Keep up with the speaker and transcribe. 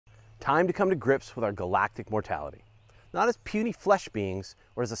Time to come to grips with our galactic mortality. Not as puny flesh beings,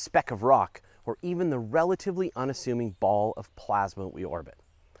 or as a speck of rock, or even the relatively unassuming ball of plasma we orbit.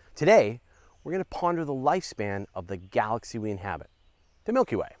 Today, we're going to ponder the lifespan of the galaxy we inhabit, the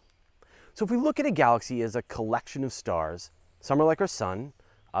Milky Way. So if we look at a galaxy as a collection of stars, some are like our sun,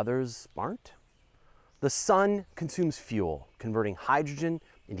 others aren't. The sun consumes fuel, converting hydrogen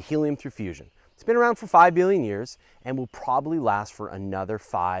into helium through fusion. It's been around for 5 billion years and will probably last for another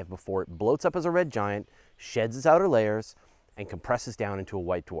 5 before it bloats up as a red giant, sheds its outer layers, and compresses down into a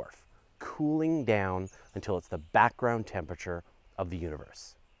white dwarf, cooling down until it's the background temperature of the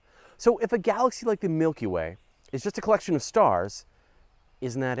universe. So if a galaxy like the Milky Way is just a collection of stars,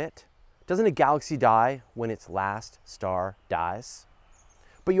 isn't that it? Doesn't a galaxy die when its last star dies?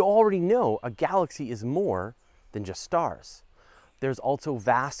 But you already know a galaxy is more than just stars. There's also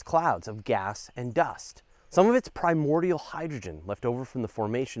vast clouds of gas and dust. Some of it's primordial hydrogen left over from the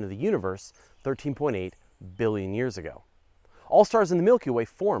formation of the universe 13.8 billion years ago. All stars in the Milky Way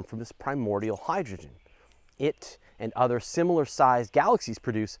form from this primordial hydrogen. It and other similar sized galaxies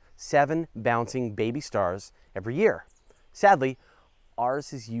produce 7 bouncing baby stars every year. Sadly,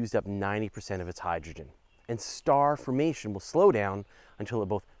 ours has used up 90% of its hydrogen, and star formation will slow down until it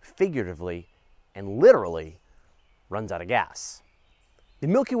both figuratively and literally runs out of gas. The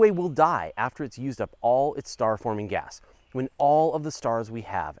Milky Way will die after it's used up all its star-forming gas, when all of the stars we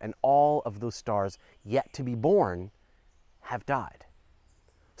have and all of those stars yet to be born have died.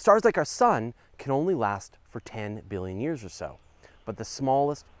 Stars like our sun can only last for 10 billion years or so, but the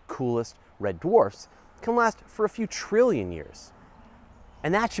smallest, coolest red dwarfs can last for a few trillion years.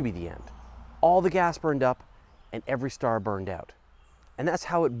 And that should be the end. All the gas burned up and every star burned out. And that's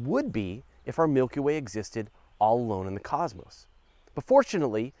how it would be if our Milky Way existed all alone in the cosmos. But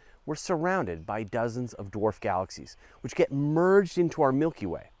fortunately, we're surrounded by dozens of dwarf galaxies, which get merged into our Milky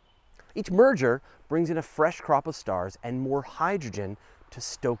Way. Each merger brings in a fresh crop of stars and more hydrogen to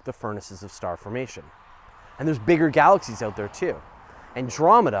stoke the furnaces of star formation. And there's bigger galaxies out there too.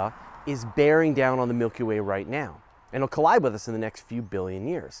 Andromeda is bearing down on the Milky Way right now, and it'll collide with us in the next few billion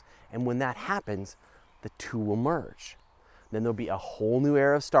years. And when that happens, the two will merge. Then there'll be a whole new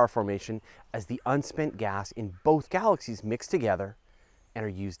era of star formation as the unspent gas in both galaxies mix together and are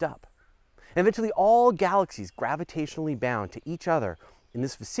used up. And eventually all galaxies gravitationally bound to each other in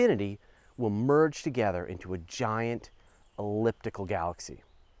this vicinity will merge together into a giant elliptical galaxy.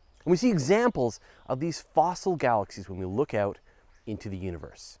 And we see examples of these fossil galaxies when we look out into the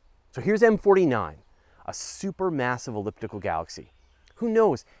universe. So here's M49, a supermassive elliptical galaxy. Who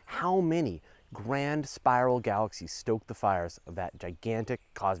knows how many grand spiral galaxies stoke the fires of that gigantic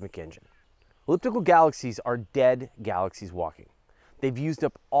cosmic engine? Elliptical galaxies are dead galaxies walking. They've used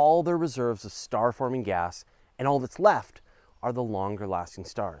up all their reserves of star-forming gas, and all that's left are the longer-lasting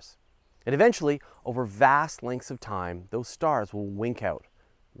stars. And eventually, over vast lengths of time, those stars will wink out,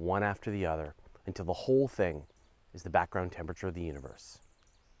 one after the other, until the whole thing is the background temperature of the universe.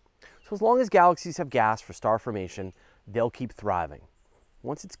 So as long as galaxies have gas for star formation, they'll keep thriving.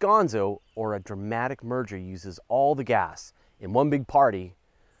 Once it's gonzo, or a dramatic merger uses all the gas in one big party,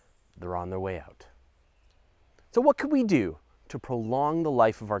 they're on their way out. So what could we do to prolong the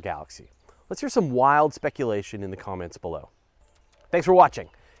life of our galaxy? Let's hear some wild speculation in the comments below. Thanks for watching.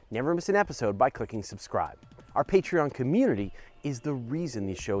 Never miss an episode by clicking subscribe. Our Patreon community is the reason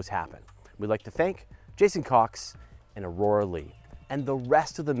these shows happen. We'd like to thank Jason Cox and Aurora Lee, and the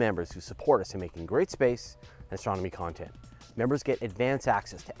rest of the members who support us in making great space and astronomy content. Members get advance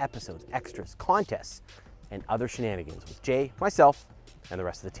access to episodes, extras, contests, and other shenanigans with Jay, myself, and the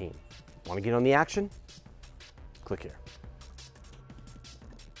rest of the team. Want to get on the action? Click here.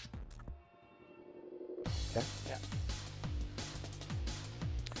 Okay? Yeah.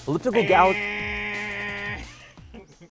 Elliptical galaxy.